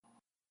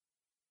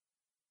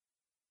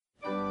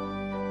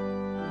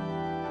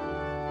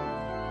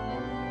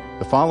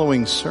The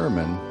following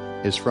sermon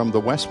is from the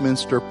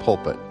Westminster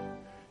pulpit,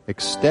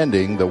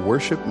 extending the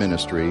worship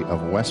ministry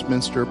of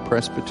Westminster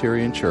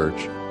Presbyterian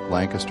Church,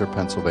 Lancaster,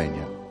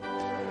 Pennsylvania.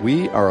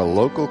 We are a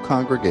local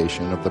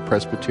congregation of the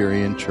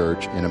Presbyterian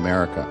Church in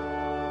America.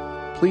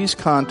 Please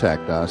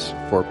contact us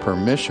for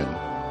permission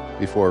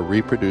before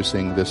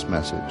reproducing this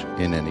message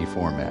in any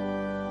format.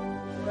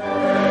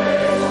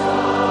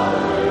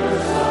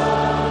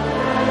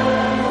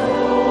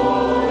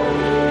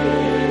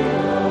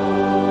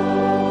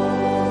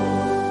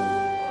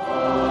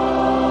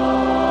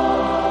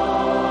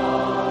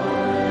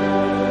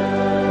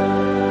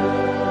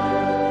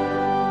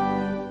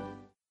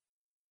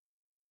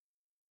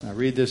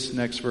 Read this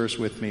next verse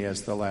with me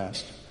as the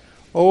last.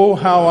 Oh,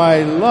 how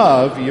I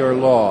love your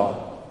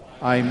law.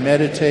 I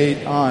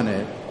meditate on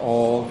it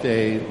all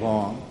day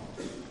long.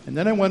 And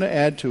then I want to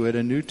add to it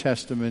a New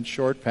Testament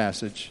short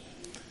passage.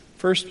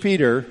 1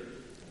 Peter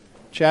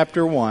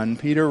chapter 1,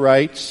 Peter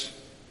writes,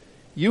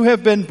 You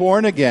have been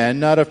born again,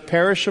 not of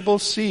perishable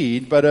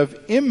seed, but of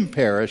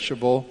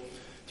imperishable,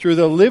 through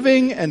the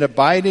living and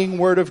abiding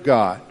word of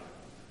God.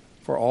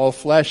 For all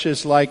flesh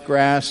is like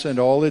grass, and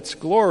all its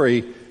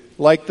glory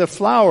like the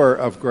flower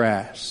of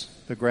grass.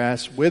 The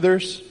grass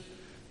withers,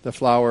 the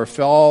flower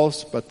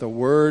falls, but the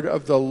word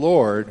of the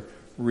Lord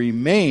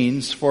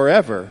remains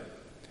forever.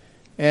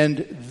 And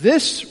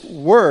this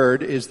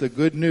word is the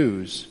good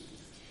news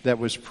that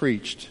was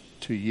preached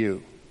to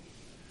you.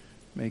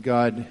 May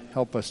God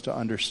help us to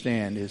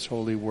understand His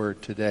holy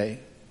word today.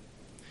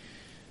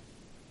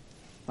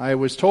 I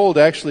was told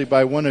actually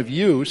by one of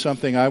you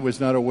something I was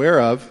not aware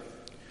of,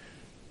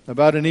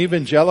 about an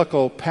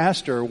evangelical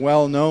pastor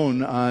well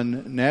known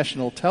on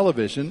national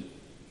television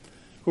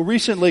who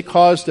recently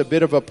caused a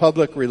bit of a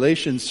public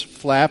relations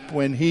flap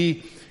when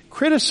he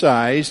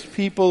criticized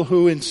people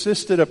who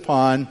insisted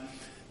upon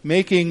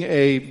making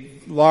a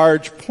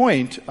large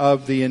point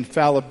of the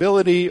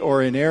infallibility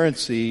or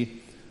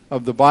inerrancy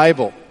of the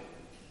Bible.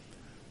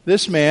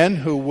 This man,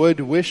 who would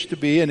wish to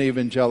be an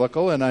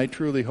evangelical, and I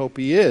truly hope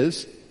he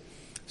is,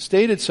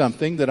 stated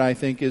something that I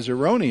think is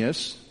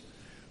erroneous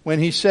when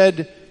he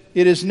said,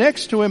 it is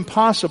next to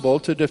impossible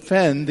to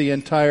defend the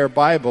entire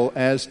Bible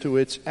as to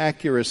its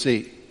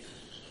accuracy.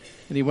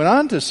 And he went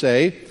on to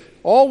say,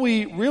 all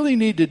we really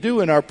need to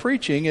do in our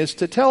preaching is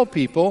to tell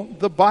people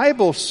the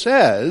Bible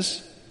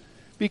says,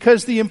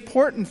 because the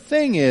important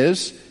thing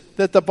is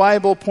that the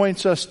Bible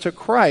points us to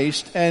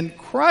Christ, and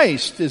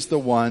Christ is the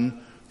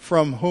one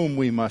from whom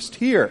we must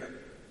hear.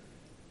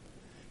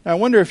 Now, I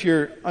wonder if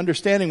you're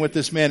understanding what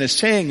this man is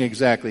saying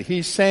exactly.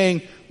 He's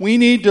saying we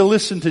need to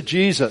listen to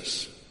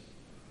Jesus.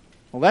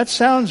 Well, that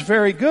sounds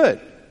very good.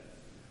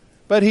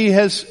 But he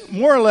has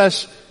more or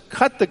less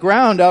cut the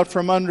ground out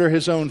from under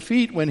his own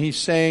feet when he's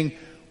saying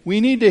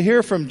we need to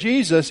hear from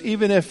Jesus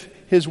even if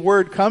his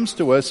word comes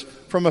to us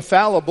from a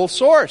fallible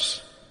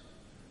source.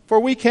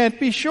 For we can't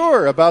be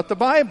sure about the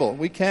Bible.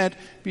 We can't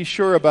be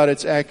sure about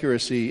its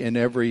accuracy in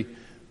every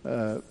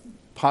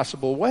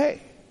possible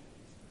way.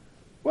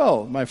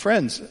 Well, my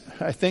friends,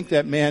 I think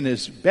that man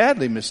is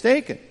badly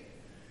mistaken.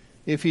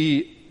 If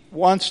he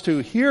wants to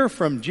hear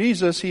from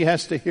Jesus, he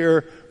has to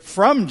hear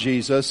from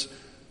Jesus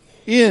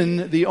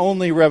in the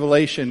only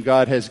revelation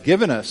God has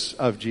given us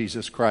of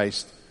Jesus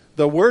Christ,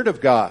 the Word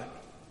of God.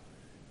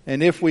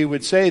 And if we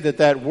would say that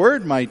that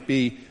Word might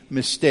be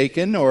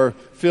mistaken or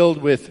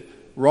filled with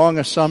wrong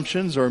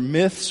assumptions or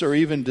myths or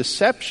even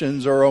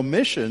deceptions or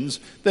omissions,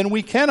 then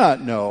we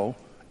cannot know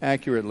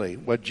accurately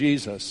what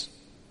Jesus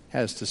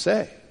has to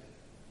say.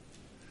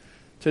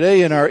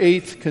 Today, in our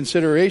 8th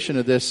consideration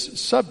of this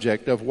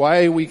subject of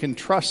why we can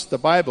trust the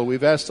Bible,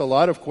 we've asked a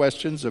lot of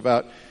questions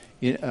about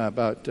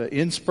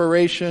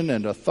inspiration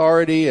and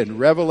authority and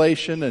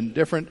revelation and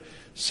different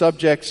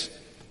subjects.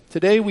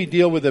 Today, we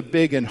deal with a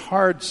big and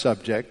hard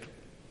subject,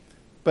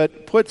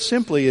 but put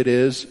simply it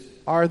is,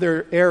 are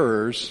there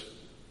errors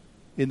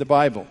in the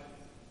Bible?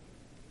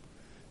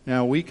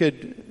 Now, we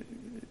could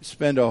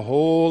spend a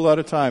whole lot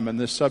of time on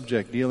this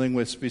subject, dealing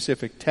with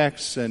specific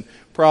texts and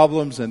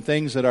problems and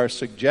things that are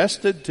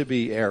suggested to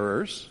be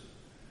errors.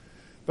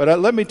 But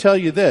let me tell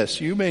you this,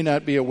 you may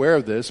not be aware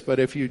of this, but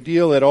if you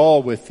deal at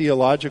all with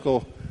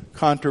theological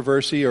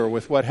controversy or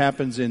with what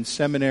happens in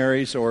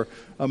seminaries or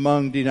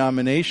among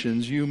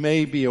denominations, you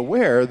may be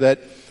aware that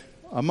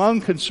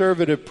among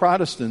conservative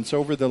Protestants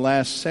over the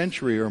last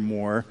century or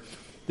more,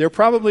 there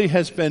probably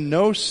has been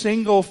no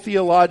single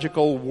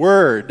theological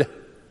word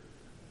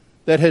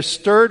that has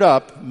stirred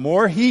up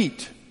more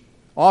heat,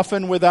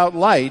 often without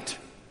light,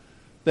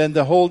 than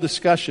the whole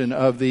discussion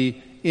of the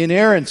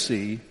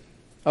inerrancy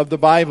of the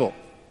Bible.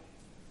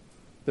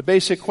 The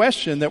basic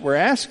question that we're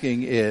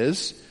asking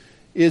is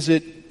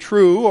it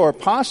true or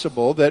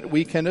possible that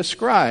we can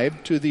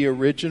ascribe to the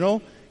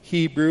original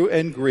Hebrew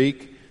and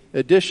Greek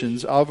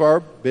editions of our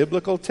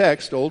biblical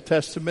text, Old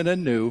Testament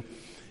and New,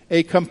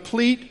 a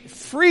complete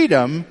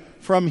freedom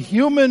from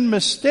human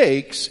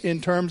mistakes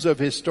in terms of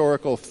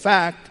historical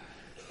fact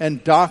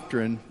and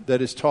doctrine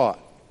that is taught?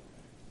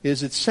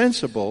 Is it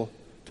sensible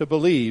to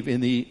believe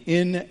in the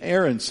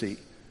inerrancy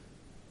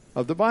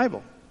of the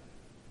Bible?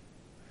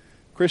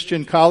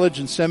 Christian college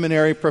and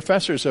seminary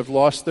professors have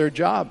lost their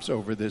jobs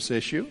over this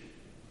issue.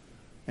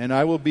 And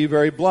I will be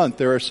very blunt,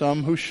 there are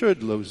some who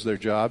should lose their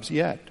jobs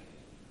yet.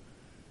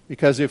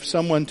 Because if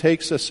someone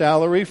takes a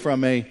salary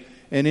from an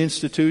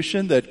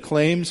institution that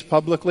claims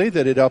publicly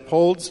that it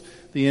upholds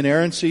the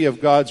inerrancy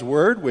of God's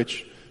Word,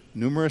 which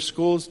numerous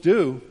schools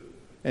do,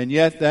 and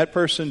yet that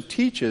person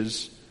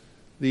teaches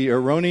the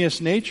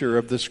erroneous nature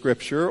of the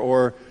Scripture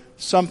or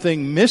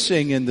something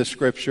missing in the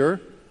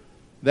Scripture,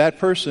 that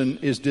person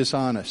is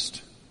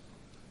dishonest.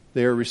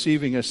 They are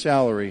receiving a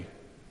salary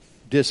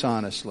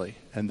dishonestly.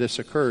 And this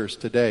occurs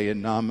today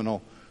in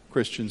nominal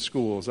Christian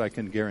schools, I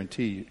can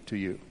guarantee to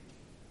you.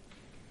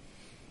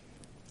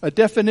 A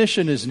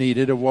definition is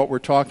needed of what we're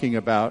talking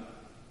about.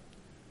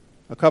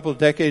 A couple of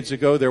decades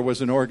ago, there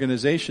was an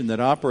organization that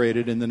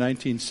operated in the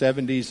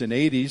 1970s and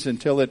 80s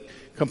until it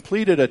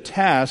completed a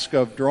task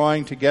of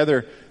drawing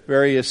together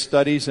various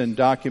studies and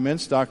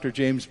documents. Dr.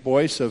 James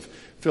Boyce of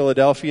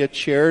Philadelphia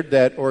chaired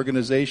that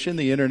organization,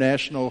 the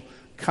International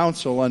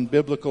Council on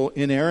Biblical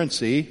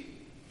Inerrancy.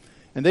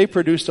 And they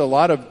produced a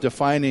lot of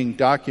defining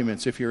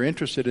documents. If you're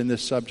interested in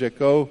this subject,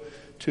 go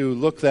to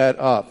look that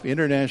up.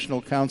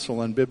 International Council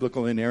on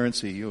Biblical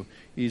Inerrancy. You'll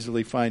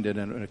easily find it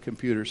in a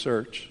computer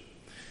search.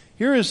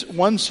 Here is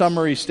one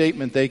summary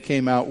statement they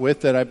came out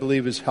with that I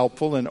believe is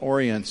helpful and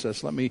orients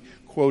us. Let me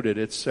quote it.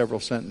 It's several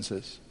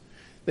sentences.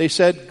 They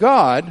said,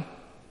 God,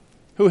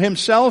 who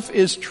himself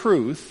is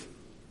truth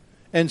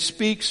and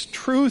speaks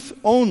truth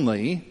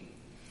only,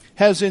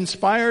 has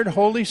inspired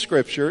Holy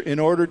Scripture in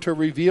order to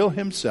reveal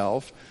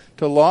himself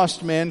to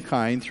lost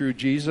mankind through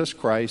Jesus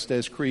Christ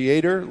as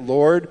Creator,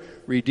 Lord,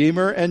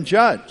 Redeemer, and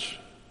Judge.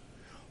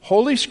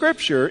 Holy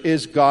Scripture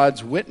is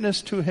God's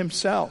witness to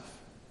himself.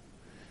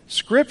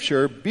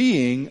 Scripture,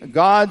 being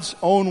God's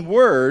own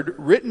word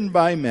written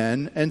by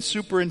men and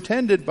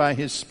superintended by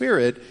his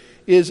Spirit,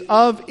 is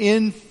of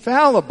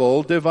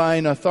infallible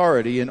divine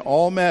authority in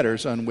all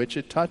matters on which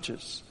it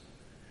touches.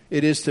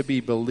 It is to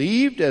be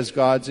believed as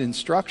God's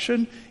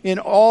instruction in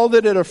all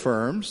that it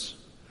affirms,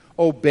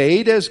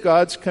 obeyed as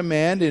God's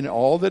command in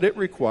all that it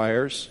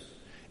requires,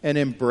 and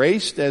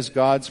embraced as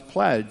God's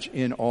pledge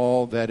in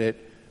all that it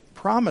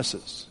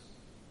promises.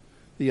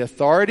 The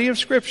authority of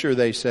Scripture,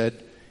 they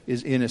said,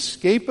 is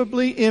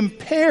inescapably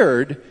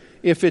impaired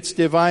if its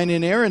divine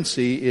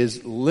inerrancy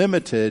is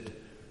limited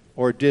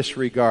or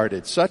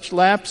disregarded. Such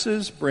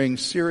lapses bring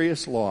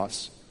serious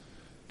loss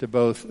to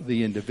both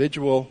the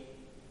individual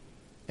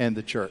and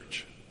the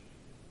church.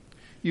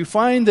 You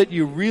find that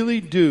you really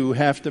do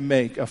have to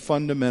make a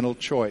fundamental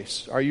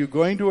choice. Are you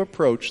going to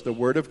approach the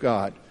Word of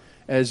God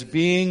as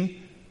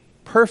being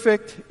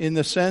perfect in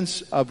the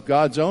sense of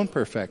God's own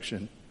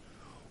perfection?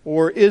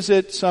 Or is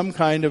it some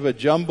kind of a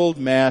jumbled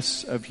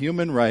mass of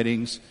human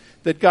writings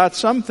that got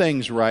some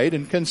things right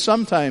and can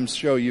sometimes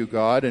show you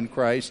God and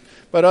Christ,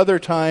 but other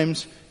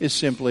times is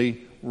simply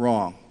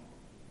wrong?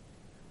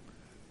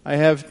 I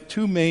have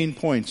two main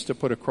points to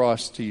put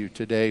across to you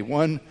today.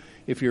 One,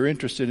 if you're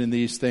interested in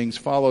these things,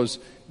 follows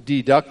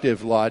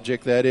deductive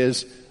logic. That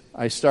is,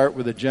 I start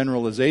with a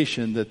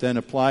generalization that then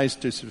applies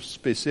to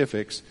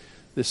specifics.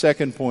 The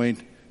second point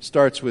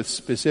starts with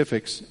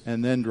specifics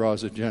and then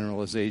draws a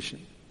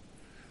generalization.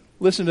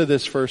 Listen to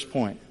this first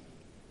point.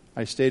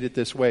 I state it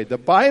this way. The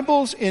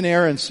Bible's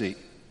inerrancy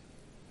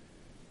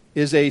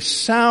is a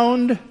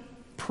sound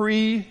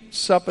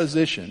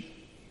presupposition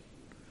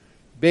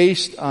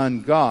based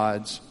on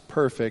God's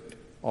perfect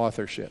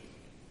authorship.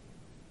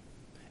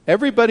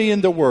 Everybody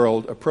in the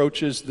world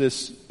approaches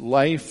this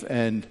life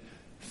and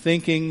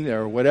thinking,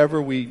 or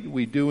whatever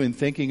we do in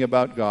thinking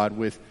about God,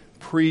 with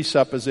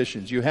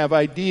presuppositions. You have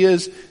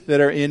ideas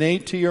that are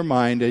innate to your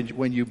mind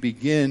when you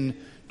begin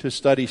to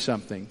study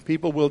something.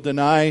 People will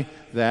deny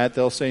that.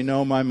 They'll say,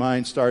 no, my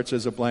mind starts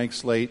as a blank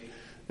slate,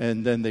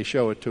 and then they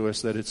show it to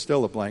us that it's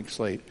still a blank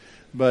slate.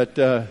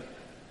 But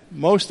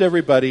most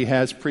everybody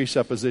has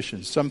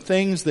presuppositions, some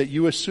things that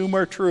you assume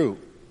are true.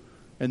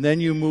 And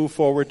then you move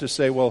forward to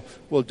say, well,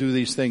 do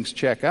these things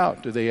check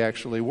out? Do they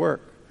actually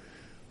work?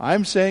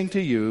 I'm saying to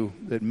you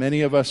that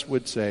many of us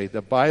would say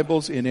the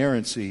Bible's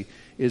inerrancy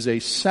is a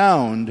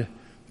sound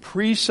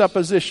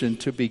presupposition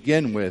to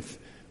begin with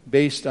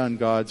based on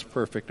God's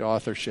perfect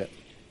authorship.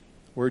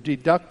 We're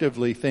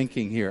deductively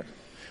thinking here.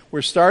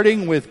 We're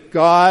starting with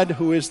God,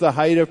 who is the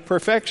height of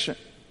perfection.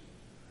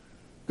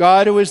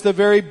 God, who is the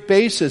very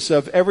basis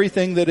of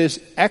everything that is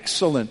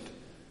excellent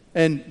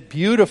and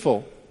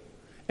beautiful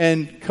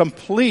and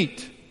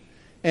complete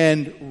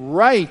and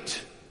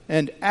right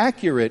and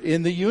accurate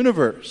in the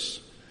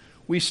universe.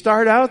 We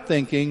start out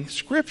thinking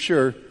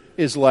Scripture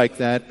is like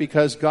that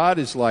because God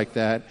is like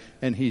that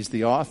and He's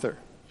the author.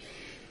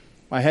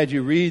 I had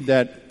you read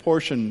that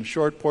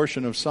short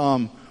portion of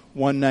Psalm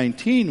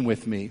 119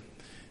 with me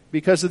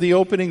because of the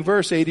opening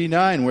verse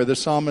 89 where the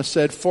psalmist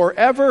said,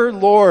 "Forever,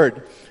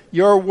 Lord,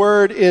 your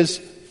word is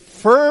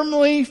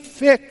firmly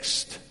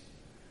fixed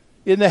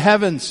in the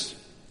heavens."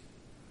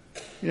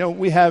 You know,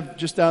 we have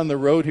just down the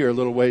road here a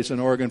little ways in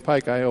Oregon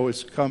Pike. I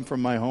always come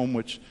from my home,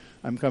 which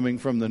I'm coming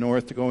from the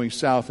north to going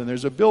south, and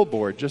there's a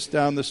billboard just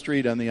down the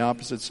street on the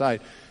opposite side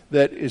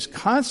that is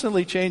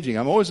constantly changing.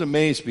 I'm always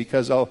amazed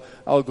because I'll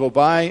go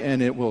by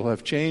and it will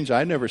have changed.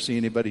 I never see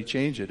anybody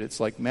change it. It's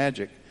like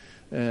magic.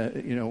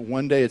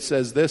 One day it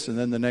says this, and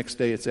then the next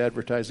day it's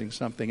advertising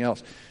something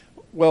else.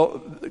 Well,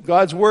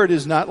 God's Word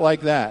is not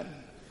like that.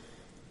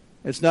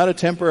 It's not a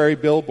temporary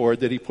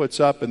billboard that He puts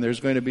up and there's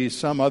going to be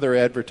some other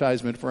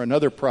advertisement for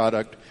another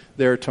product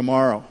there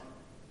tomorrow.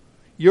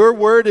 Your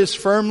Word is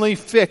firmly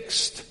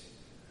fixed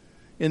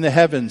in the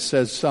heavens,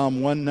 says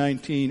Psalm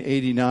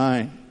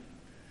 119:89.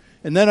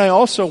 And then I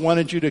also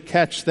wanted you to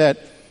catch that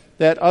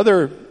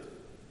other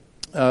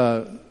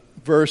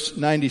verse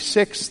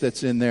 96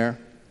 that's in there,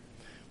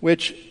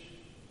 which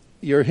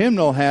your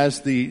hymnal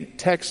has the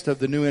text of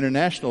the New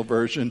International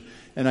Version,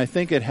 and I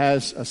think it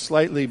has a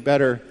slightly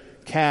better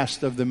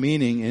cast of the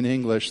meaning in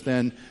English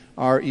than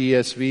our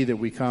ESV that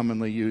we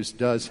commonly use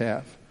does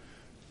have.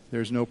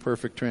 There's no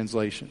perfect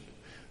translation.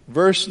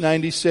 Verse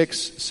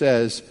 96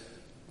 says,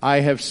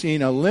 I have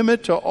seen a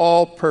limit to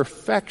all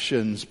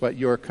perfections, but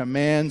your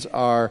commands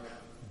are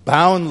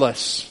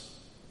boundless.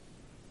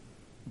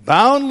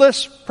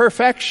 Boundless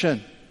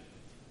perfection.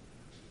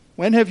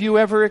 When have you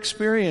ever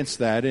experienced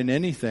that in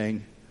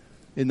anything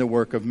in the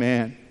work of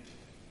man?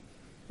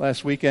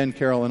 Last weekend,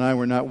 Carol and I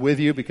were not with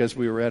you because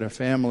we were at a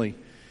family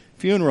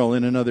funeral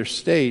in another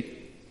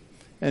state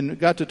and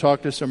got to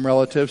talk to some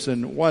relatives,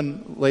 and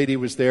one lady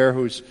was there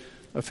who's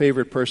a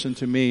favorite person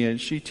to me,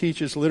 and she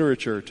teaches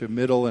literature to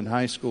middle and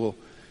high school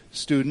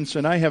students,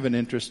 and I have an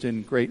interest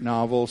in great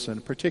novels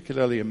and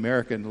particularly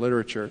American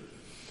literature.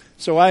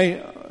 So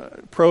I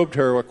probed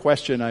her a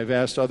question I've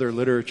asked other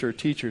literature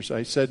teachers.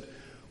 I said,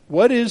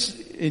 what is,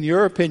 in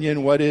your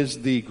opinion, what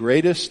is the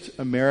greatest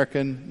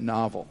American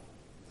novel?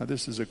 Now,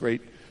 this is a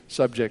great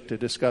subject to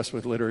discuss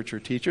with literature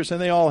teachers, and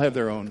they all have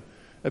their own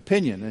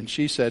opinion. And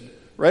she said,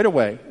 right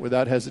away,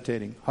 without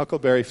hesitating,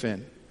 Huckleberry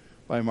Finn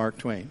by Mark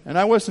Twain. And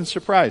I wasn't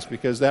surprised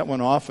because that one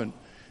often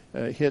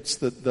hits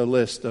the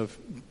list of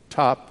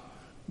top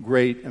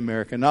great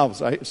American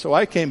novels. So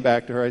I came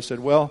back to her. I said,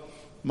 well,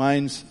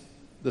 mine's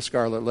The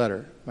Scarlet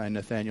Letter by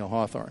Nathaniel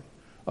Hawthorne,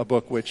 a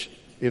book which,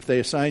 if they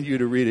assigned you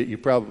to read it, you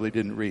probably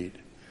didn't read.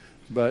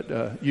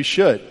 But you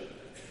should.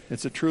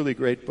 It's a truly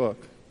great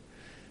book.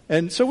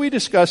 And so we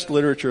discussed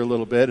literature a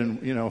little bit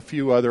and, a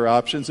few other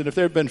options. And if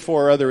there had been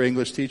 4 other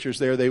English teachers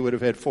there, they would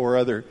have had 4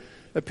 other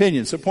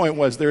opinions. The point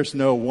was there's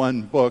no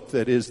one book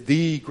that is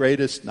the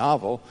greatest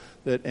novel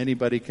that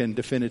anybody can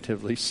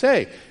definitively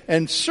say.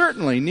 And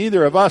certainly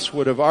neither of us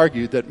would have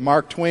argued that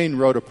Mark Twain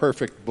wrote a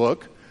perfect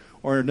book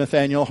or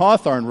Nathaniel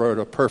Hawthorne wrote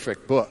a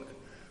perfect book.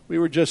 We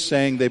were just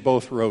saying they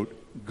both wrote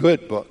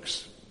good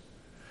books.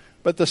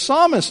 But the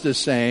psalmist is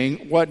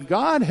saying what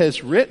God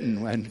has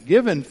written and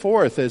given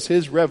forth as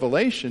His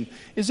revelation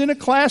is in a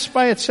class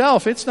by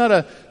itself. It's not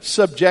a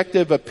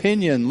subjective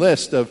opinion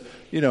list of,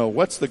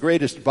 what's the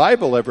greatest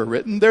Bible ever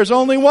written. There's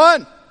only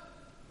one.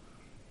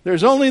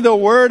 There's only the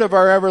word of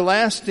our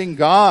everlasting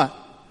God,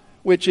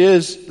 which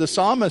is, the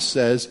psalmist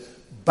says,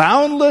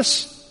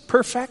 boundless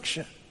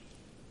perfection.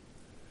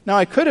 Now,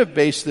 I could have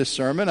based this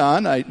sermon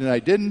on, and I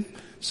didn't,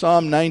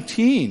 Psalm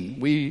 19.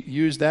 We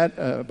used that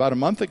about a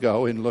month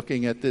ago in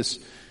looking at this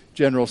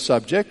general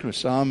subject.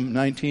 Psalm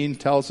 19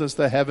 tells us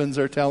the heavens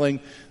are telling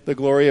the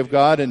glory of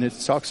God, and it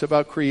talks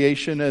about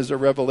creation as a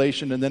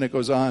revelation, and then it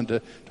goes on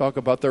to talk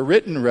about the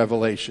written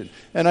revelation.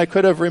 And I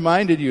could have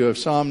reminded you of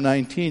Psalm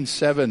 19,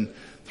 7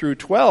 through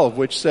 12,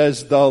 which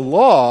says, the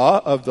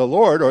law of the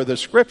Lord, or the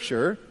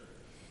Scripture,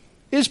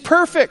 is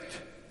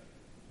perfect.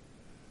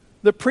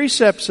 The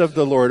precepts of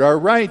the Lord are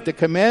right. The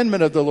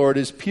commandment of the Lord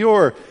is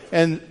pure.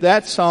 And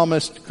that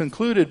psalmist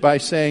concluded by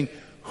saying,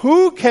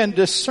 who can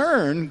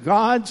discern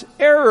God's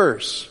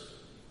errors?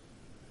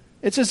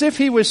 It's as if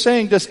he was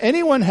saying, does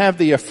anyone have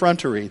the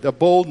effrontery, the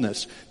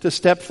boldness to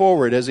step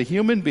forward as a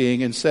human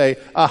being and say,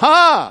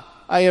 aha,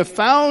 I have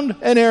found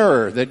an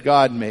error that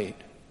God made?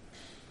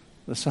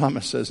 The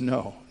psalmist says,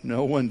 no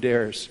one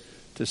dares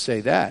to say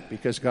that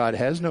because God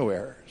has no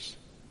errors.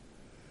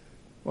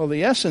 Well,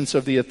 the essence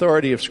of the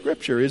authority of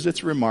Scripture is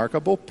its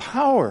remarkable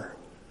power.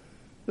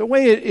 The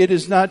way it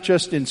is not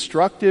just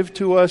instructive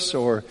to us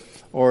or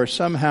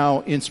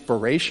somehow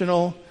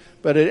inspirational,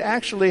 but it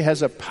actually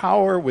has a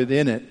power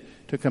within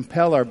it to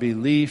compel our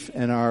belief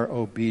and our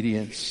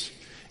obedience.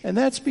 And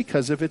that's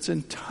because of its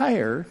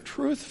entire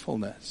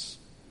truthfulness.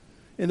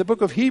 In the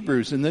book of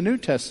Hebrews in the New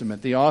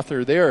Testament, the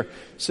author there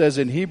says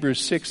in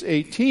Hebrews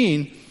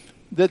 6:18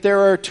 that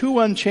there are two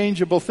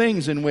unchangeable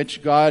things,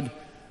 God's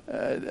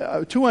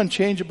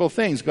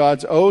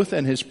oath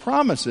and His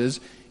promises,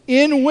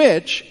 in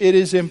which it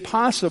is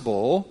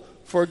impossible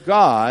for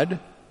God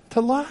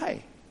to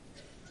lie.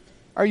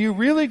 Are you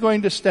really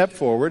going to step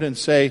forward and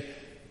say,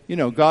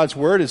 God's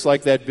Word is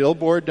like that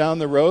billboard down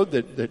the road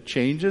that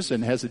changes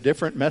and has a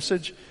different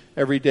message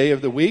every day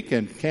of the week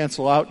and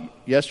cancel out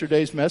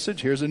yesterday's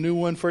message? Here's a new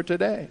one for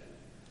today.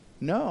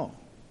 No.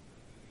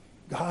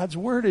 God's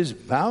Word is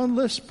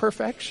boundless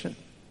perfection.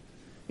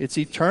 It's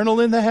eternal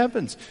in the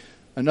heavens.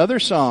 Another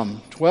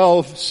Psalm,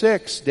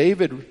 12:6,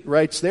 David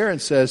writes there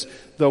and says,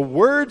 the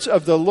words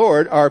of the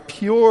Lord are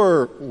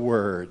pure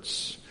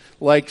words,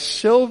 like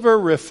silver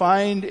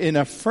refined in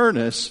a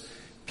furnace,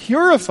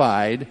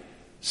 purified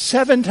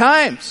 7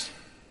 times.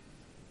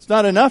 It's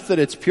not enough that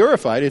it's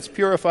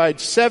purified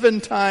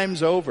 7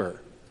 times over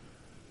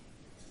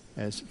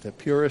as the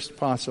purest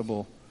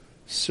possible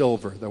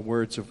silver, the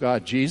words of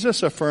God.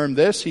 Jesus affirmed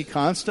this. He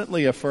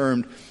constantly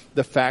affirmed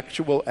the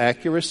factual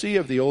accuracy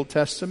of the Old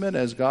Testament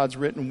as God's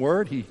written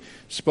word. He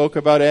spoke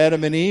about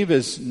Adam and Eve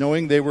as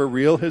knowing they were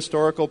real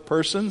historical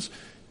persons.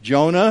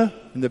 Jonah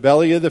in the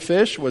belly of the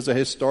fish was a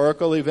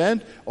historical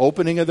event.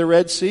 Opening of the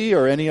Red Sea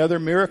or any other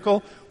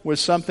miracle was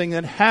something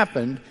that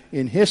happened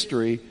in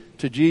history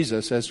to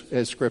Jesus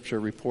as Scripture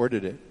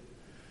reported it.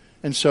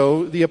 And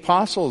so the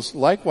apostles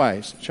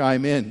likewise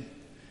chime in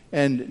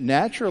and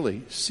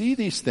naturally see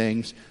these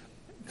things,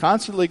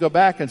 constantly go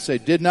back and say,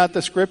 did not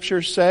the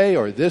Scriptures say,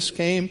 or this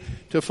came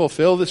to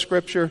fulfill the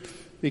Scripture?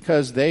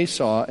 Because they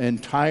saw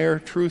entire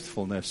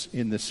truthfulness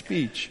in the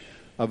speech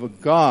of a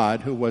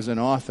God who was an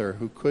author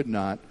who could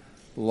not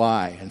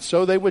lie. And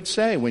so they would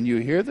say, when you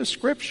hear the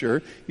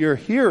Scripture, you're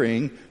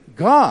hearing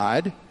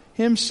God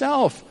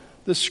Himself.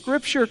 The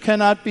Scripture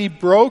cannot be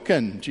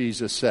broken,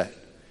 Jesus said.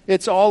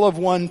 It's all of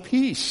one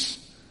piece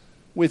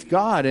with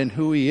God and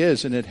who He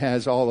is, and it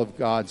has all of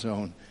God's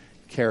own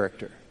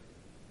character.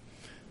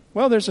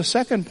 Well, there's a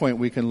second point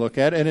we can look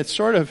at, and it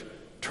sort of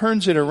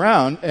turns it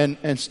around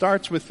and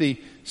starts with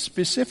the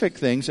specific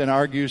things and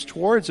argues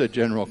towards a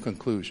general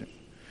conclusion.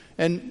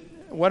 And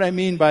what I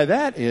mean by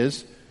that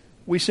is,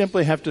 we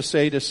simply have to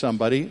say to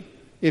somebody,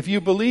 if you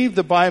believe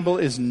the Bible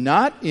is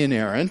not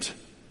inerrant,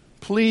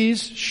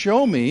 please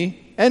show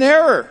me an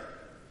error.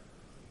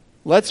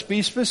 Let's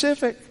be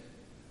specific.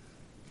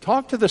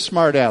 Talk to the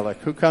smart aleck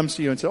who comes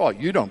to you and says, oh,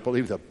 you don't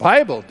believe the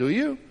Bible, do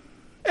you?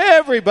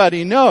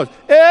 Everybody knows.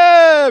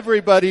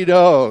 Everybody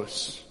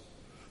knows.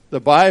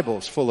 The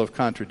Bible's full of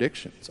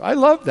contradictions. I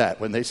love that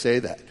when they say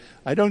that.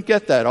 I don't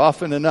get that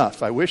often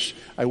enough. I wish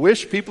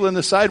people in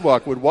the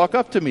sidewalk would walk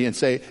up to me and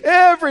say,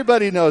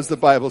 everybody knows the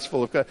Bible's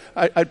full of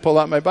I'd pull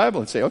out my Bible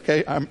and say,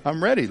 okay,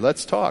 I'm ready.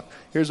 Let's talk.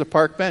 Here's a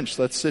park bench.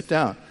 Let's sit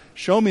down.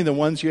 Show me the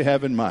ones you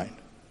have in mind.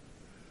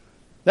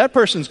 That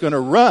person's going to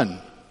run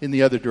in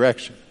the other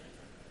direction.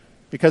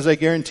 Because I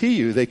guarantee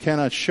you, they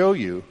cannot show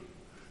you.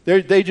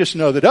 They just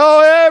know that,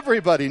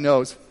 everybody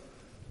knows.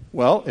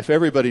 Well, if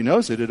everybody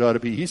knows it, it ought to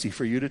be easy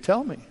for you to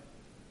tell me.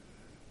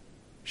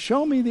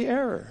 Show me the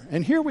error.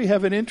 And here we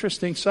have an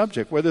interesting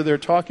subject, whether they're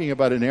talking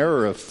about an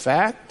error of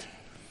fact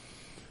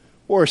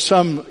or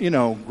some,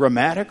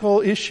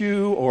 grammatical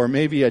issue or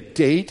maybe a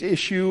date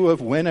issue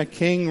of when a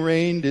king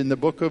reigned in the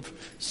book of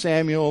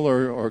Samuel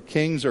or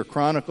Kings or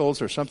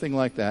Chronicles or something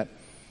like that.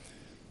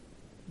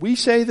 We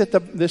say that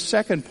this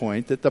second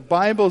point, that the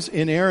Bible's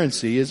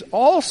inerrancy is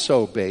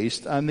also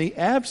based on the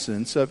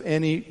absence of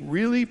any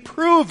really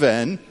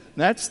proven,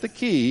 that's the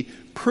key,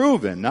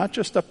 proven, not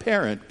just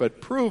apparent,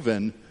 but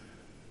proven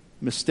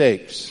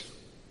mistakes.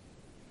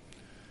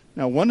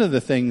 Now, one of the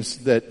things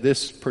that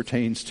this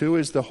pertains to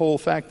is the whole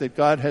fact that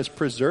God has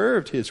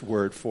preserved His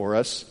Word for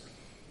us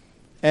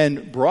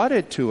and brought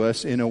it to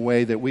us in a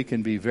way that we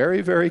can be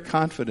very, very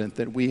confident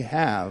that we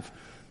have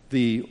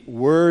the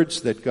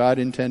words that God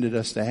intended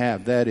us to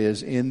have, that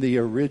is, in the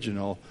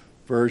original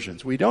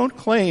versions. We don't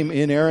claim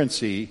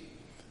inerrancy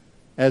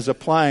as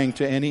applying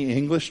to any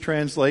English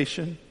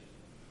translation.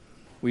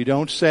 We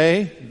don't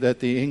say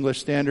that the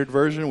English Standard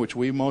Version, which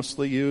we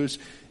mostly use,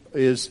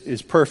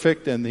 is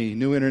perfect and the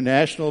New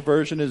International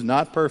Version is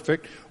not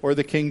perfect, or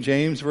the King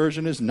James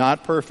Version is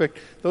not perfect.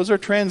 Those are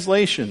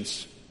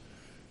translations.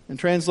 And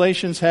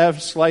translations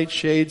have slight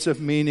shades of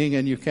meaning,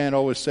 and you can't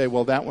always say,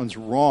 well, that one's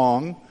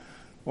wrong.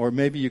 Or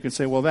maybe you can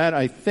say, well, that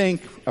I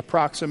think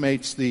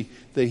approximates the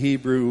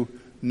Hebrew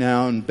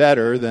noun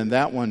better than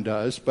that one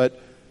does.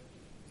 But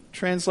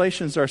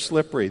translations are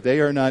slippery. They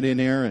are not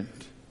inerrant.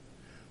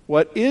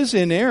 What is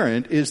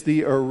inerrant is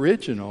the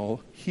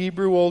original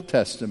Hebrew Old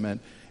Testament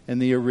and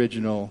the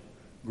original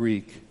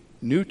Greek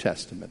New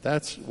Testament.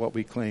 That's what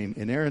we claim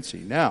inerrancy.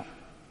 Now,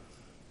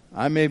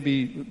 I may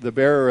be the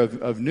bearer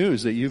of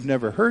news that you've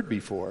never heard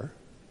before,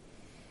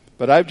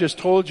 but I've just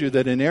told you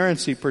that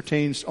inerrancy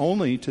pertains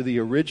only to the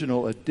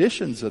original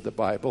editions of the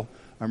Bible.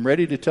 I'm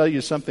ready to tell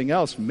you something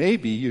else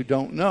maybe you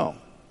don't know.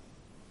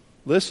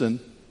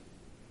 Listen,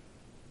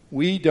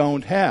 we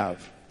don't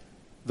have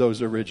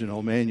those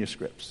original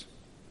manuscripts.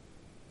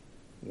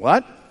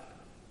 What?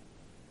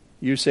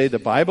 You say the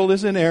Bible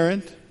is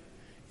inerrant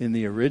in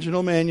the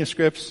original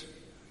manuscripts,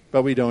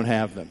 but we don't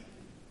have them.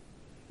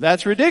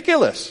 That's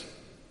ridiculous.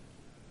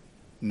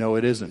 No,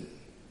 it isn't.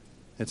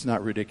 It's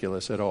not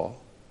ridiculous at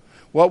all.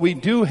 What we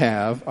do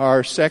have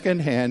are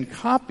second-hand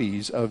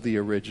copies of the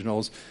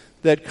originals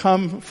that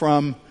come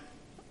from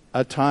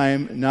a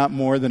time not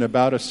more than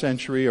about a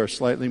century or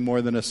slightly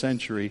more than a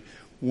century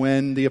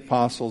when the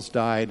apostles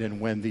died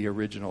and when the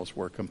originals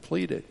were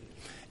completed.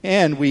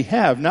 And we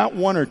have not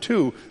one or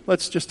two.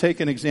 Let's just take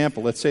an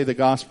example. Let's say the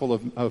Gospel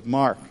of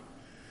Mark.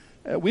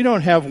 We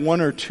don't have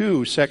one or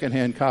two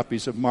second-hand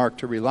copies of Mark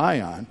to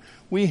rely on.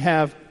 We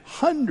have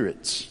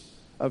hundreds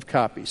of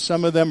copies.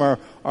 Some of them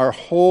are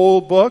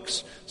whole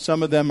books.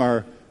 Some of them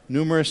are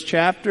numerous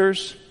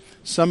chapters.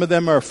 Some of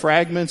them are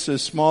fragments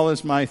as small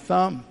as my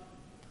thumb.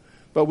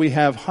 But we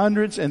have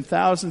hundreds and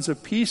thousands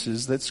of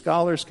pieces that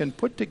scholars can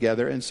put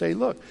together and say,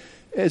 look,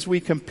 as we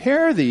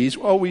compare these,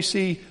 we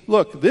see,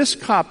 look, this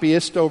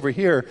copyist over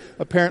here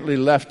apparently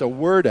left a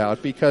word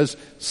out because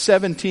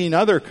 17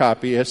 other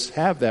copyists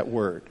have that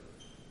word.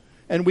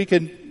 And we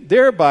can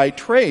thereby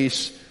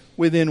trace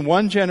within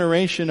one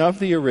generation of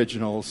the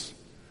originals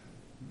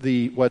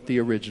what the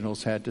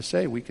originals had to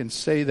say. We can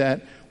say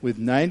that with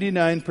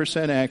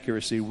 99%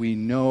 accuracy. We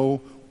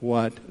know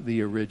what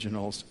the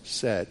originals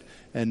said.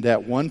 And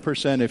that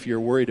 1%, if you're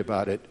worried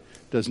about it,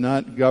 does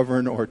not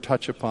govern or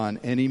touch upon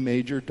any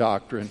major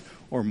doctrine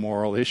or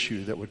moral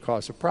issue that would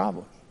cause a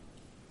problem.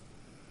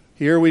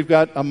 Here we've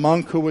got a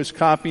monk who was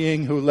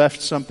copying who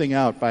left something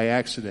out by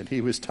accident. He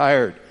was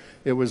tired.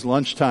 It was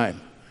lunchtime.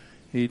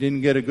 He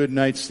didn't get a good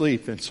night's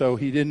sleep, and so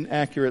he didn't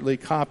accurately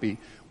copy.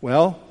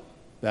 Well,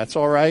 that's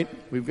all right.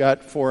 We've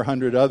got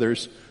 400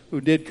 others who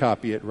did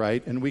copy it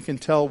right, and we can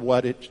tell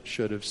what it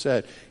should have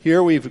said.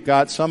 Here we've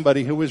got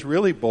somebody who was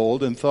really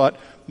bold and thought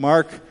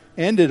Mark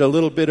ended a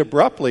little bit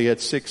abruptly at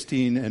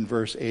 16 and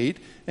verse 8,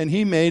 and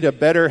he made a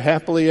better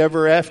happily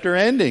ever after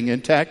ending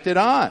and tacked it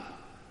on.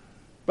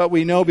 But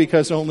we know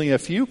because only a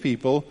few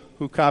people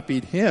who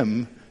copied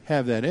him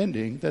have that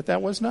ending,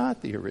 that was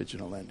not the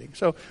original ending.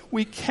 So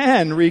we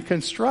can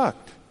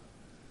reconstruct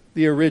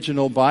the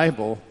original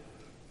Bible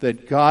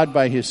that God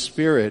by His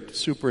Spirit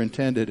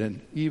superintended,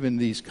 and even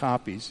these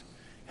copies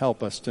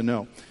help us to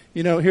know.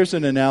 Here's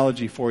an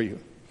analogy for you.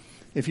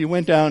 If you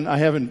went down, I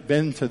haven't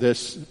been to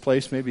this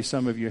place, maybe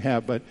some of you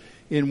have, but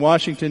in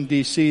Washington,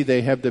 D.C.,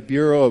 they have the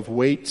Bureau of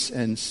Weights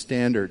and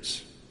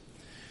Standards.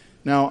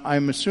 Now,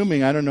 I'm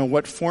assuming, I don't know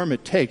what form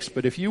it takes,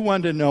 but if you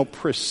want to know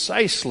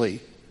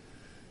precisely,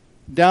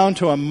 down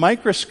to a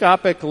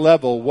microscopic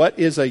level, what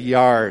is a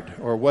yard,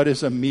 or what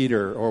is a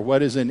meter, or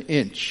what is an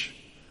inch,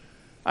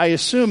 I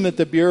assume that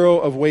the Bureau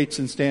of Weights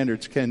and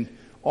Standards can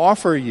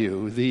offer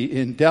you the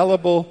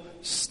indelible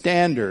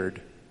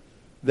standard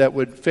that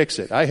would fix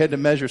it. I had to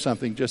measure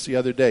something just the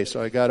other day, so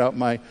I got out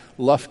my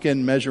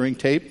Lufkin measuring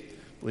tape.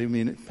 Believe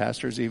me,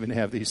 pastors even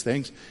have these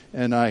things.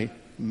 And I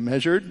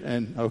measured,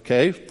 and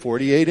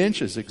 48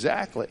 inches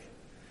exactly.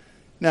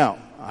 Now,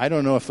 I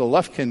don't know if the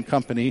Lufkin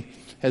company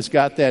has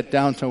got that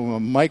down to a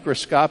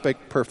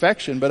microscopic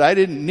perfection, but I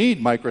didn't need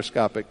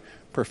microscopic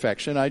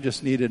perfection. I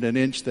just needed an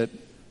inch that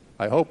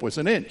I hope was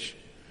an inch.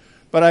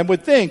 But I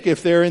would think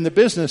if they're in the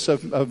business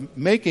of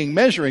making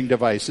measuring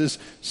devices,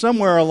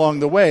 somewhere along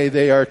the way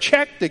they are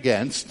checked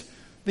against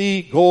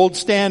the gold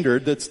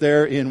standard that's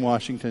there in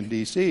Washington,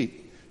 D.C.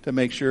 to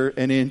make sure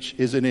an inch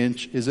is an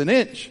inch is an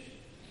inch.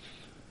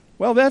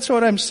 Well, that's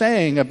what I'm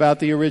saying about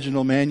the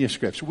original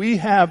manuscripts. We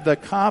have the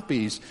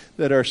copies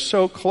that are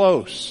so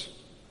close.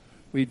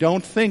 We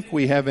don't think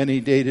we have any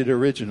dated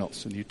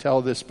originals, and you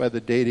tell this by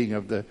the dating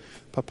of the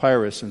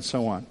papyrus and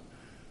so on.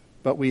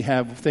 But we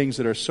have things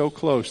that are so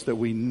close that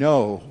we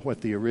know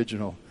what the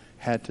original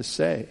had to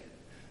say.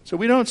 So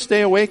we don't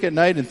stay awake at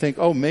night and think,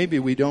 maybe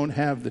we don't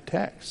have the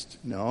text.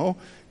 No,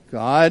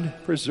 God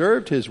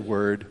preserved His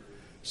word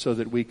so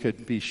that we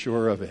could be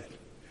sure of it.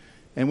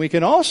 And we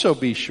can also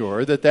be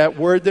sure that that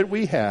word that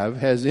we have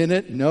has in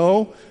it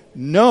no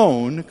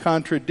known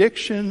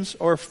contradictions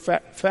or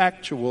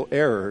factual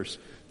errors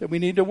that we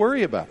need to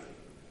worry about.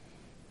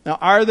 Now,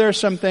 are there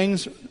some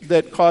things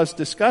that cause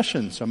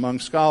discussions among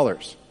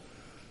scholars?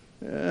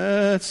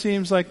 It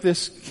seems like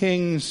this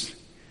king's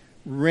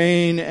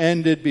reign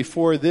ended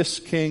before this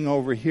king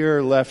over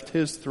here left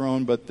his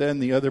throne, but then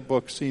the other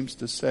book seems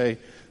to say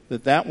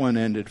that one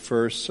ended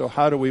first, so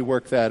how do we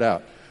work that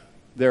out?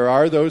 There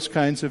are those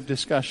kinds of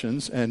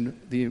discussions, and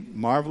the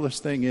marvelous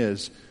thing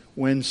is,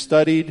 when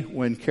studied,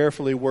 when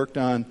carefully worked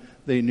on,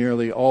 they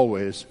nearly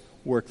always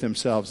work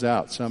themselves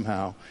out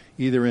somehow,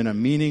 either in a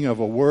meaning of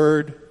a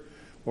word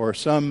or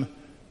some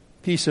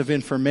piece of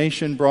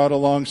information brought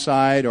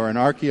alongside, or an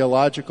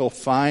archaeological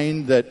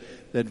find that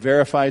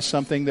verifies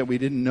something that we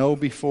didn't know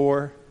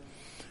before.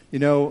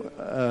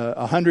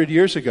 100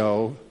 years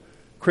ago,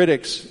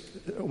 critics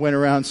went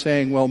around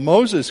saying, well,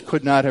 Moses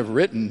could not have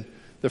written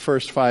the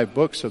first 5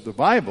 books of the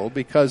Bible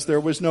because there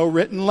was no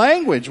written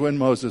language when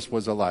Moses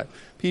was alive.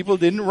 People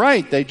didn't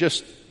write, they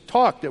just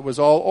talked. It was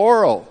all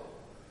oral.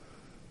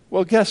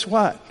 Well, guess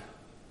what?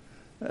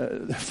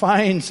 The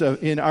finds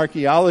in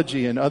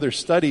archaeology and other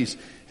studies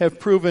have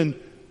proven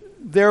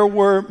there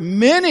were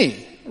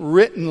many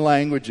written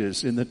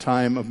languages in the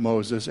time of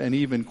Moses, and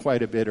even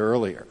quite a bit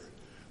earlier.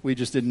 We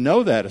just didn't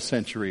know that a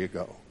century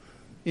ago.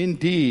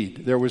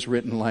 Indeed, there was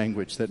written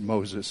language that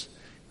Moses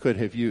could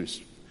have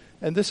used.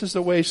 And this is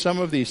the way some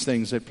of these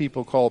things that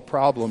people call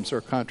problems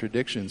or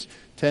contradictions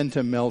tend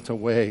to melt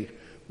away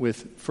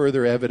with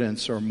further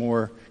evidence or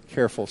more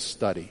careful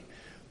study.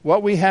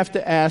 What we have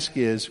to ask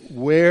is,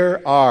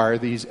 where are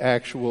these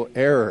actual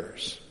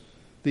errors?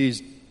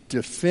 These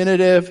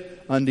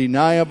definitive,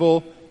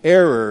 undeniable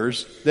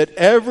errors that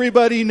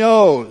everybody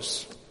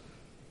knows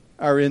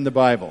are in the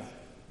Bible.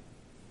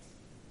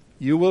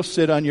 You will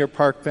sit on your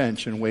park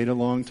bench and wait a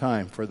long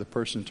time for the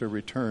person to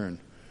return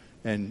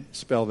and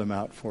spell them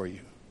out for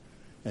you.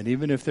 And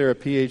even if they're a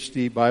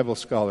PhD Bible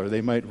scholar,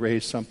 they might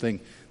raise something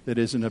that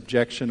is an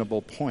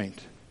objectionable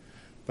point.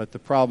 But the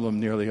problem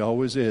nearly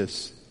always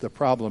is, the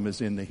problem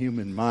is in the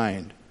human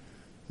mind,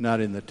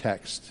 not in the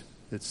text.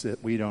 It's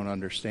that we don't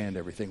understand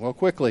everything. Well,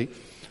 quickly,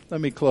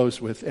 let me close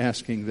with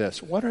asking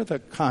this. What are the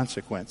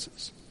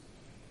consequences?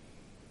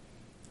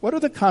 What are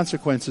the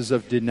consequences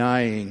of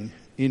denying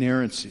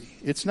inerrancy?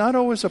 It's not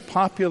always a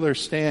popular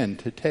stand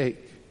to take.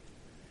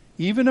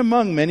 Even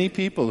among many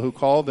people who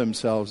call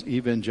themselves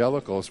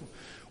evangelicals,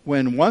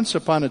 when once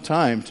upon a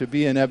time to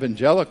be an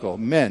evangelical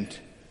meant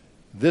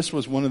this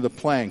was one of the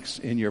planks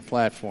in your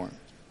platform,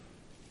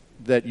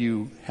 that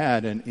you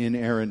had an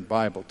inerrant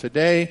Bible.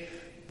 Today,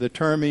 the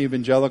term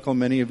evangelical,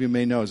 many of you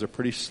may know, is a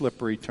pretty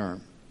slippery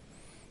term.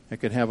 It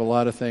could have a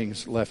lot of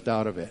things left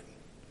out of it.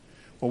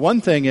 Well,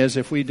 one thing is,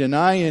 if we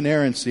deny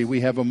inerrancy,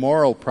 we have a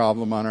moral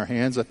problem on our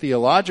hands, a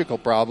theological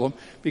problem,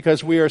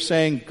 because we are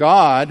saying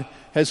God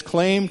has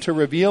claimed to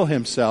reveal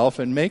himself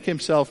and make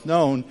himself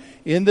known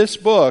in this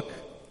book,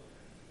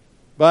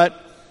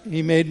 but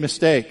he made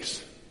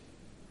mistakes.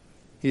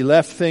 He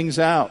left things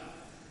out.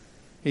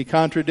 He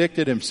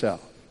contradicted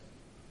himself.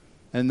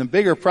 And the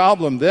bigger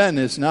problem then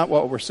is not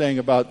what we're saying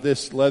about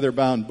this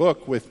leather-bound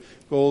book with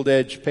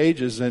gold-edged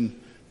pages and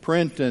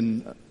print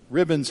and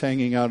ribbons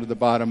hanging out of the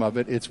bottom of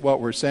it. It's what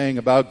we're saying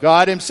about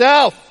God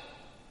himself.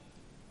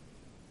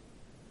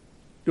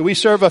 Do we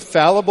serve a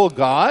fallible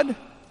God?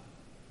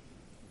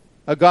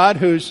 A God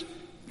whose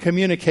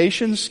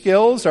communication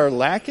skills are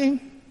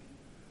lacking?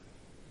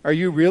 Are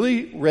you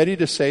really ready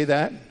to say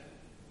that?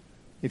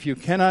 If you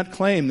cannot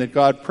claim that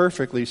God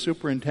perfectly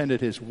superintended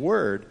his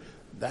word,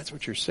 that's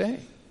what you're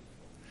saying.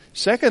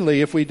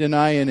 Secondly, if we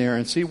deny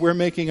inerrancy, we're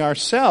making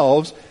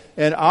ourselves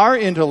and our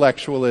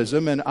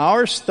intellectualism and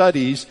our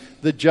studies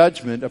the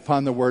judgment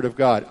upon the Word of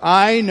God.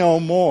 I know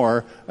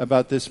more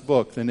about this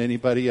book than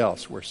anybody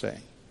else, we're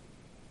saying.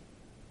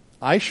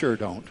 I sure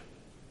don't.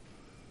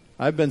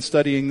 I've been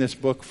studying this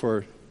book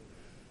for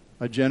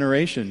a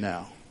generation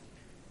now.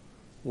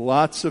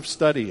 Lots of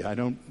study. I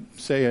don't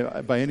say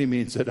by any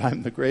means that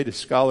I'm the greatest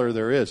scholar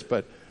there is,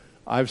 but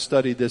I've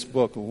studied this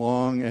book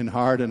long and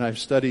hard, and I've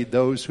studied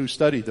those who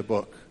study the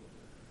book.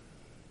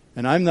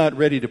 And I'm not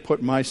ready to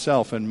put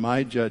myself and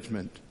my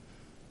judgment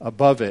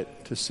above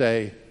it to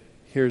say,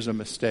 here's a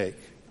mistake.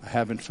 I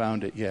haven't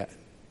found it yet.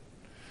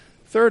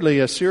 Thirdly,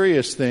 a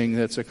serious thing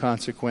that's a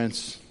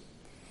consequence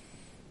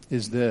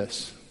is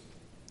this.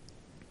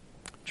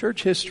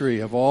 Church history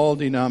of all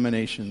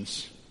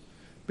denominations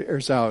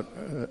bears out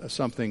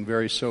something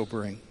very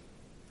sobering.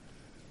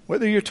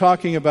 Whether you're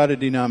talking about a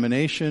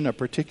denomination, a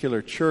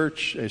particular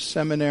church, a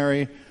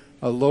seminary,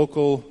 a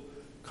local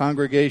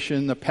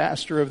congregation, the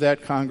pastor of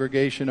that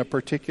congregation, a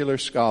particular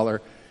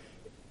scholar,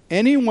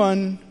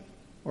 anyone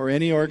or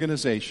any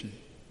organization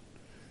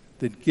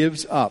that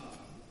gives up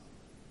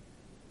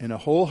in a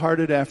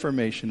wholehearted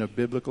affirmation of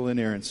biblical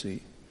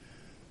inerrancy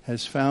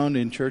has found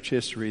in church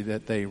history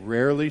that they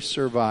rarely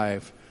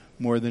survive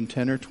more than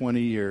 10 or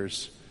 20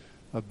 years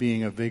of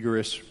being a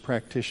vigorous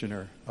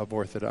practitioner of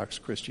Orthodox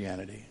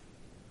Christianity.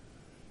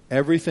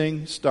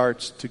 Everything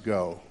starts to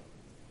go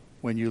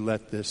when you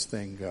let this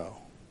thing go.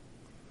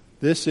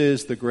 This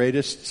is the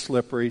greatest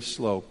slippery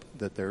slope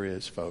that there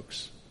is,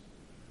 folks.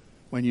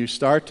 When you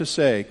start to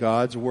say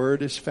God's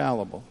word is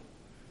fallible,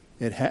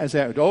 it has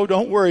that, oh,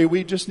 don't worry,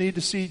 we just need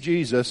to see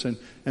Jesus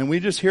and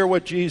we just hear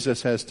what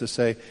Jesus has to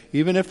say,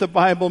 even if the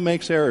Bible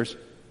makes errors.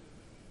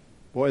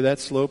 Boy, that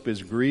slope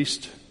is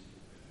greased,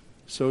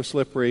 so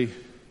slippery,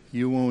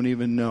 you won't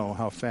even know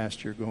how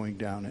fast you're going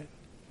down it.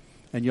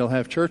 And you'll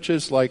have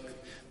churches like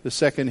the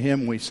second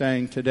hymn we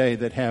sang today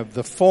that have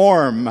the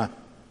form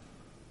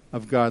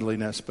of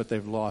godliness, but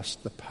they've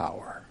lost the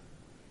power.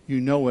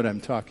 You know what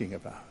I'm talking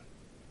about.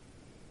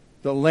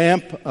 The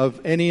lamp of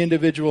any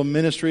individual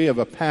ministry, of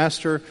a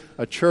pastor,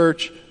 a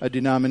church, a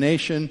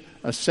denomination,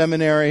 a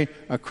seminary,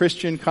 a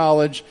Christian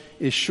college,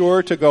 is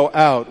sure to go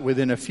out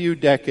within a few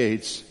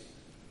decades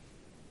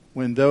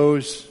when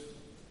those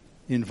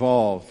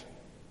involved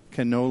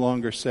can no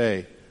longer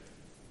say,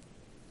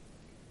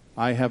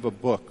 I have a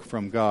book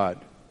from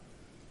God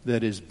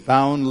that is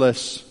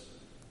boundless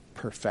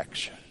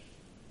perfection.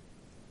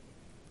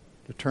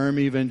 The term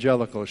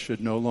evangelical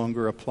should no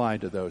longer apply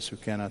to those who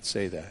cannot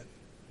say that,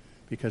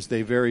 because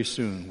they very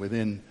soon,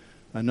 within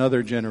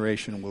another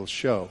generation, will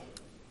show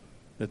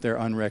that they're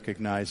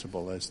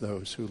unrecognizable as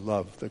those who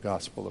love the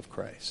gospel of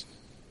Christ.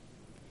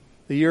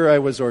 The year I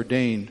was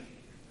ordained,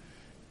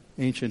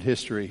 ancient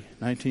history,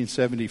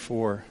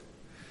 1974,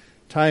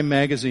 Time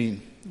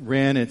magazine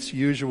ran its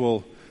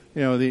usual,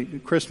 the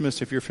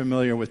Christmas, if you're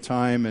familiar with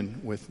Time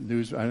and with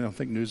News, I don't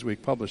think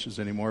Newsweek publishes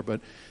anymore,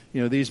 but,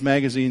 these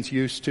magazines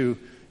used to,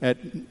 at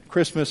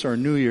Christmas or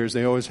New Year's,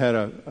 they always had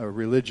a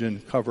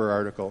religion cover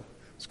article.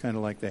 It's kind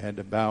of like they had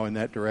to bow in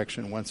that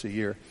direction once a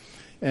year.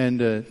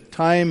 And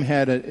Time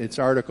had its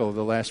article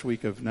the last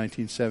week of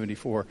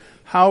 1974.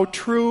 How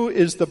true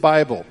is the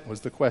Bible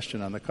was the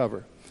question on the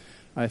cover.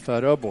 I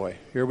thought, oh boy,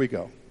 here we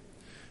go.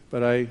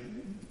 But I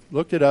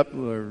looked it up,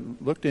 or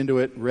looked into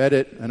it, read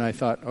it, and I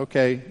thought,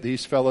 okay,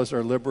 these fellows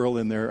are liberal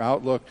in their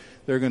outlook.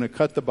 They're going to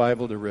cut the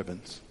Bible to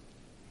ribbons.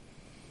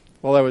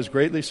 Well, I was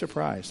greatly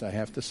surprised, I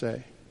have to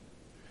say.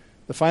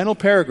 The final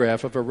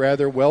paragraph of a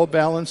rather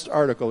well-balanced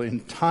article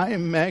in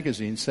Time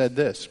magazine said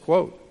this,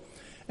 quote,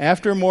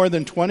 "After more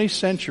than 20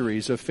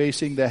 centuries of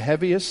facing the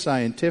heaviest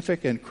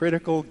scientific and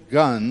critical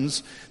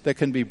guns that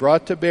can be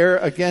brought to bear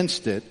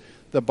against it,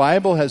 the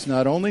Bible has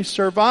not only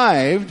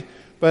survived,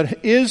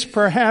 but is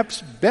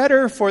perhaps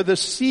better for the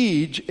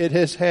siege it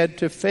has had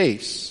to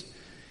face.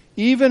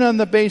 Even on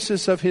the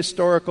basis of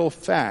historical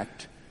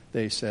fact,"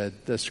 they said,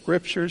 "the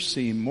Scriptures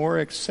seem more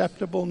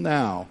acceptable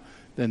now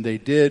than they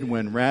did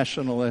when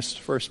rationalists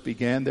first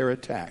began their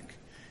attack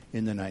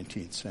in the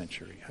 19th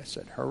century." I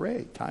said,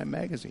 hooray, Time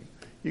magazine.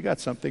 You got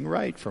something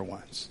right for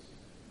once.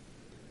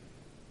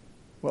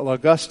 Well,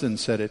 Augustine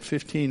said it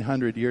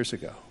 1,500 years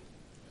ago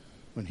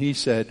when he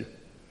said,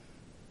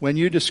 "When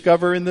you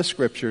discover in the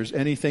Scriptures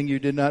anything you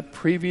did not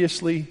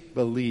previously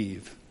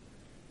believe,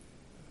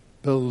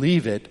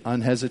 believe it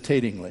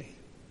unhesitatingly.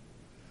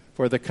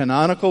 For the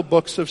canonical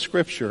books of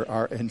Scripture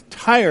are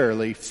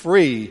entirely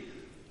free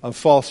of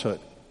falsehood."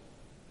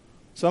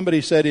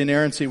 Somebody said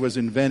inerrancy was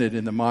invented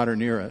in the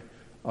modern era.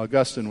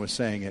 Augustine was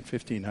saying it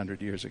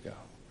 1,500 years ago.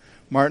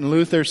 Martin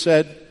Luther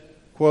said,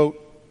 quote,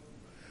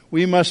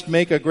 "We must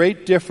make a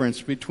great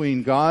difference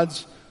between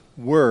God's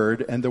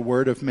word and the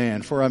word of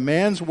man. For a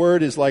man's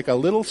word is like a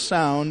little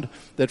sound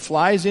that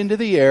flies into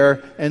the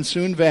air and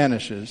soon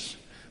vanishes.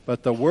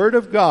 But the word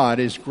of God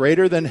is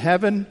greater than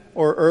heaven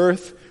or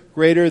earth,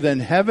 greater than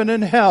heaven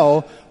and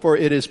hell, for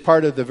it is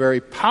part of the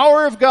very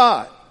power of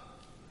God,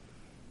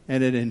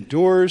 and it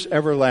endures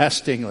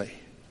everlastingly."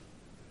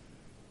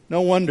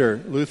 No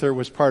wonder Luther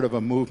was part of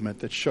a movement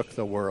that shook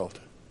the world.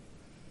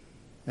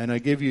 And I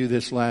give you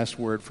this last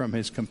word from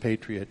his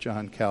compatriot,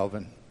 John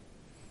Calvin.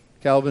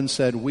 Calvin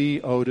said, "We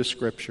owe to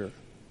Scripture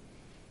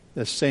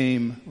the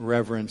same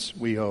reverence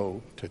we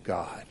owe to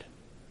God,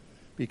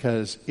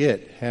 because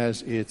it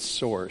has its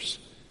source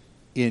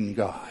in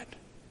God."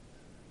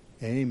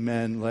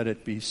 Amen. Let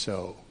it be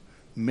so.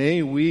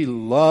 May we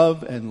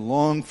love and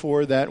long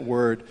for that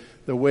word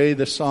the way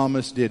the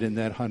psalmist did in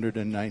that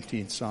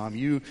 119th Psalm.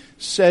 You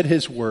said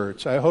his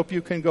words. I hope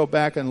you can go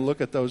back and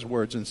look at those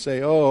words and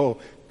say, "Oh,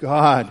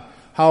 God,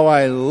 how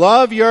I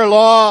love your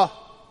law.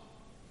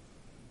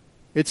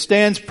 It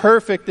stands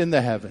perfect in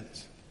the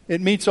heavens.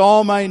 It meets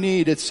all my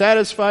need. It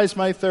satisfies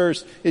my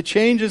thirst. It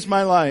changes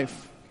my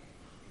life."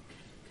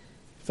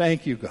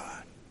 Thank you,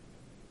 God,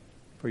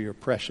 for your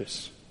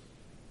precious,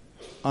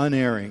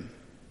 unerring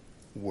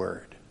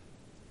word.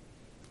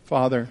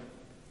 Father,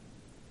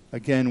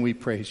 again we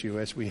praise you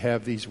as we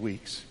have these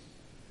weeks.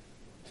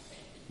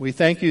 We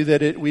thank you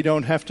that we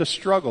don't have to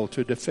struggle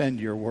to defend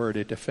your word.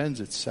 It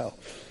defends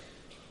itself.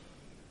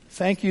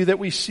 Thank you that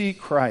we see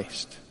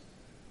Christ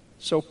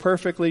so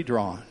perfectly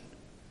drawn.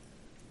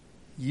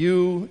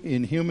 You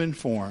in human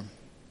form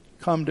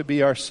come to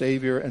be our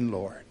Savior and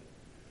Lord,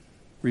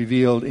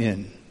 revealed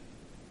in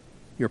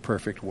your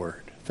perfect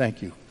word.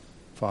 Thank you,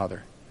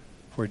 Father,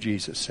 for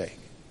Jesus' sake.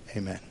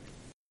 Amen.